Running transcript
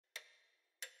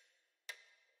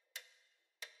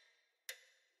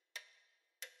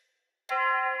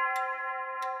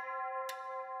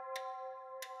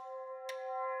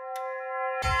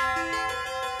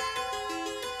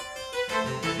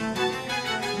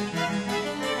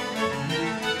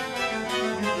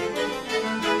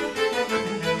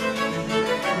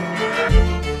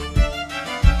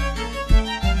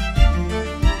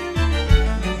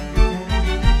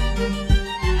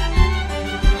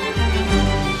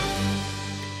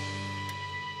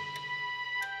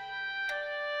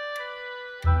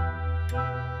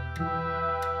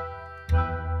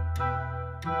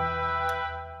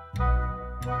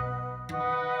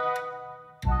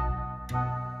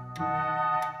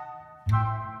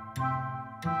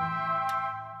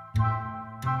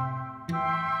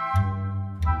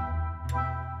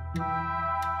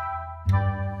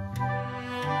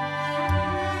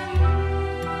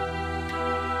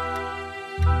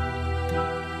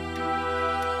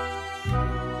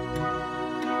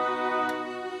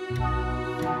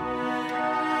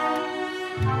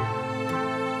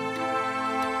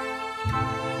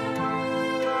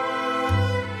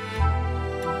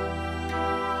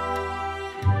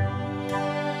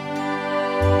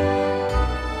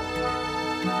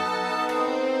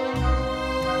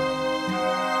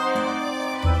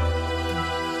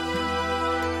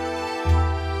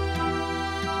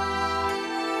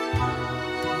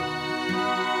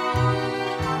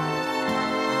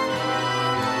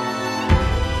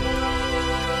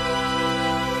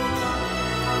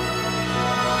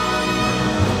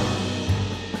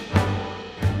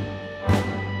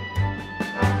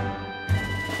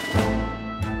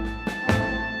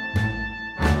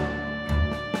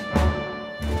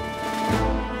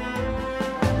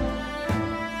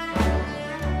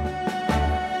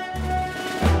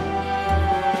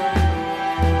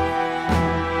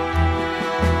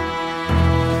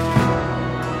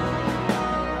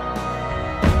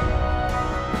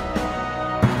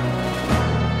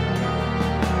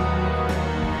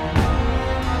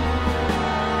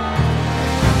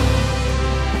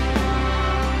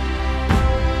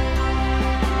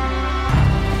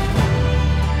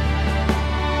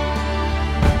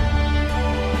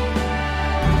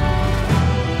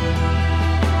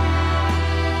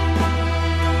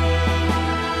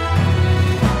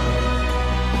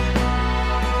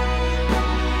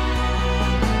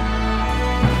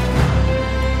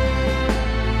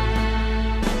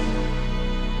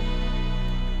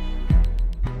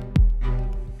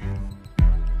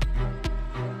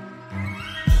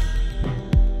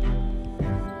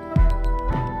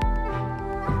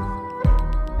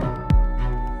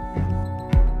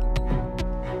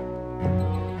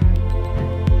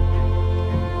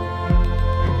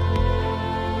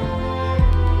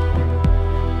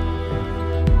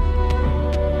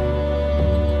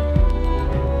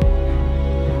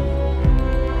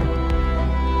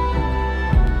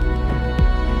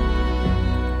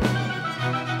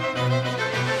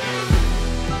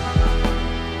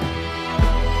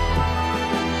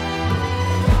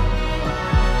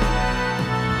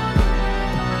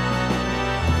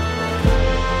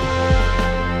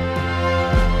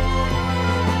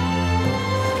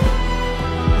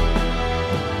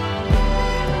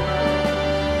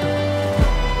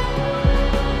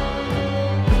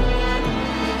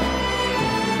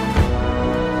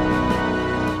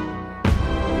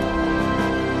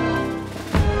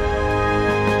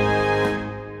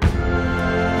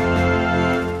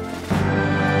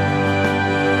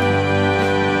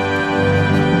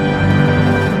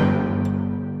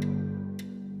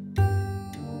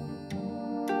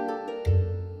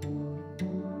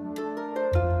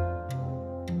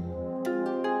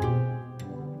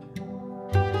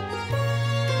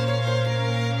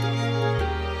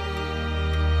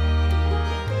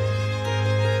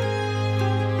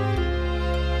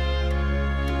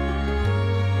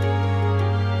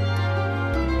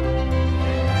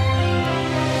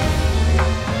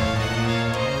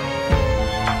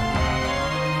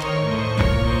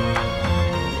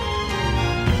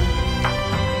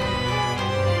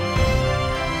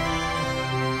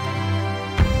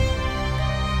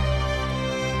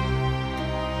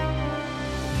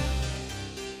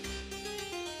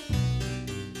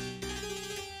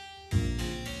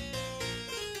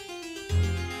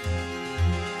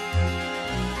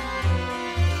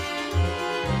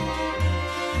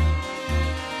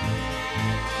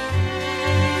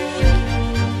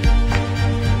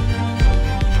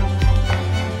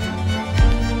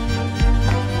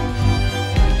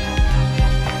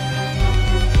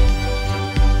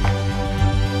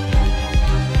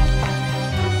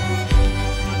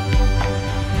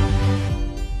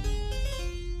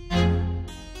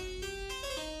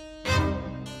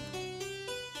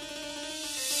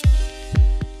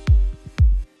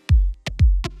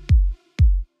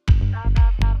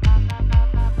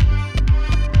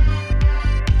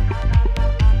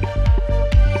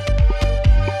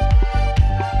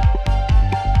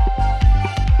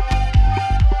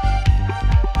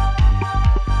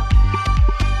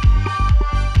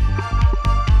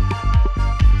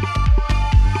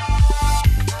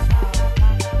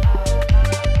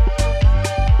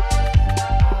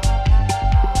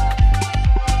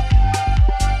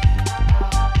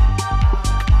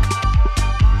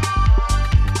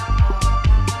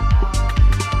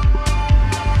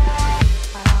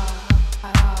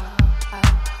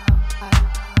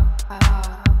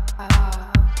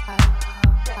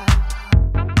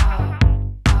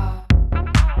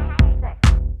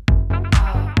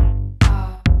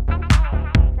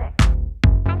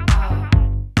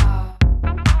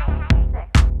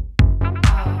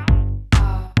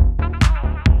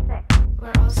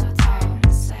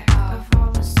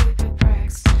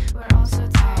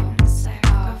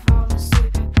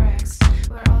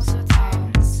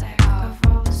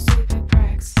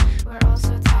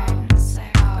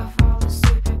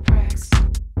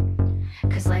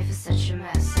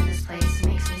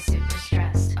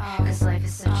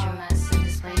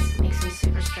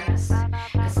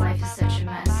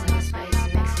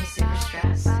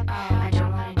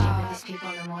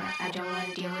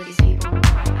wanna deal with these people no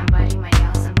more. I'm biting my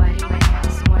nails, I'm biting my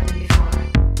nails more than before.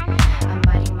 I'm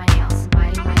biting my nails, I'm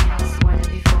biting my nails more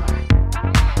than before.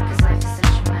 Cause life is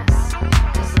such a mess.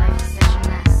 Cause life is such a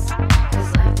mess.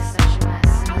 Cause life is such a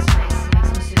mess. And this place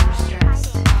makes me super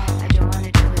stressed. I don't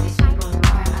wanna deal with these people no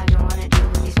more. I don't wanna deal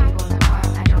with these people no more.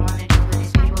 I don't wanna deal with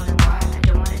these people no more. I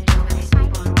don't wanna deal with these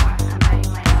people no more. I'm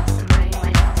biting my nails, I'm biting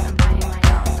my nails, I'm biting my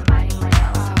nails, I'm biting my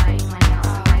nails, I'm biting my nails,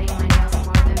 I'm biting my nails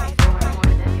more than before,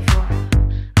 more than before.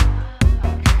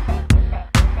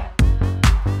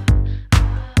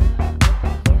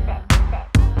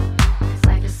 Cause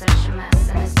life is such a mess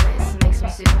and this place makes me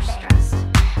super stressed.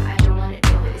 I don't wanna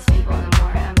deal with these people no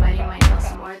more. I'm biting my nails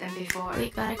more than before. We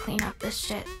gotta clean up this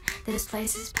shit. This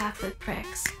place is packed with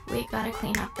pricks. We gotta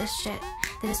clean up this shit.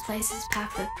 This place is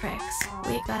packed with pricks.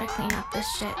 We gotta clean up this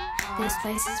shit. This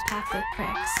place is packed with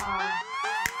pricks.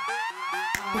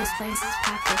 This place is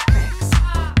packed with pricks.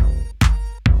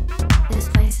 This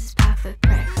place is packed with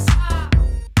pricks.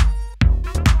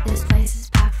 This place is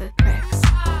packed with pricks.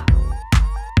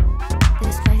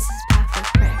 This place is packed with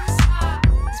pricks.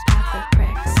 It's packed with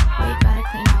pricks. We gotta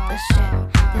clean up this shit.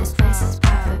 This place is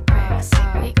packed with pricks.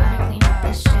 We gotta clean up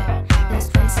this shit. This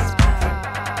place is packed with.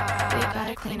 We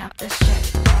gotta clean up this shit.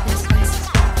 This place is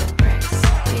packed with bricks.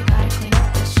 We gotta clean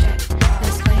up this shit.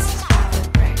 This place is packed with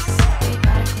bricks. We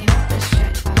gotta clean up this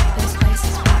shit. This place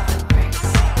is packed with bricks.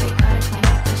 We gotta clean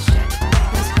up this shit.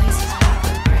 This place is packed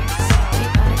with bricks. We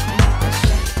gotta clean up this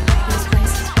shit. This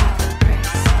place is packed with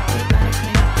bricks. We gotta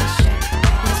clean up this shit.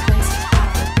 This place is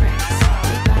packed with bricks.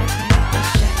 We gotta clean up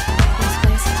this shit. This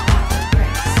place is packed with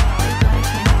bricks. We gotta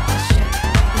clean up this shit.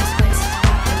 This place is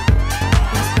packed with.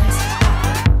 This place is packed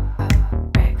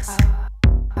with bricks.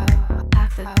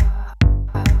 Packed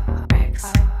with bricks.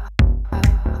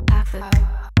 Packed with.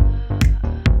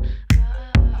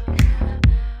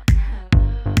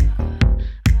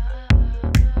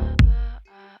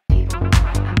 People no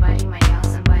more. I'm biting my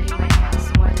nails, I'm biting my nails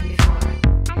more than before.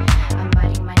 I'm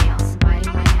biting my nails, I'm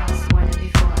biting my nails more than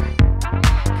before.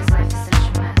 Cause life is such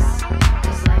a mess.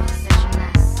 Cause life is such a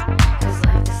mess. Cause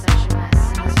life is such a mess.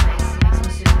 And this place makes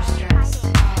me super stressed.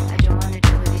 I don't wanna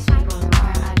deal with these people no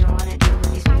more. I don't wanna deal with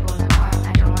these people no more.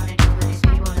 I don't wanna deal with these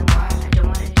people no more. I don't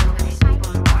wanna deal with these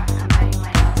people no more. I'm biting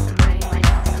my nails, I'm biting my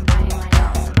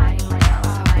nails, I'm biting my nails, I'm biting my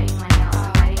nails, I'm biting my nails,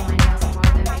 I'm biting my nails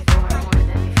more than before, more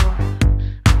than before.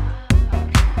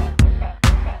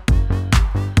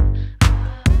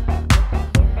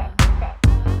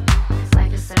 Cause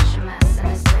life is such a mess and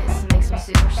this place makes me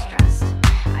super stressed.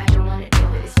 I don't wanna deal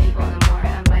with these people no more.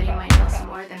 I'm biting my nails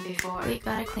more than before. We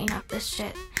gotta clean up this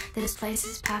shit. This place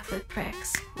is packed with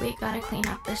pricks. We gotta clean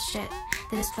up this shit.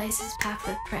 This place is packed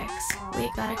with pricks. We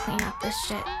gotta clean up this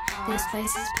shit. This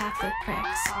place is packed with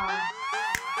pricks.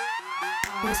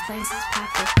 This place is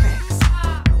packed with pricks.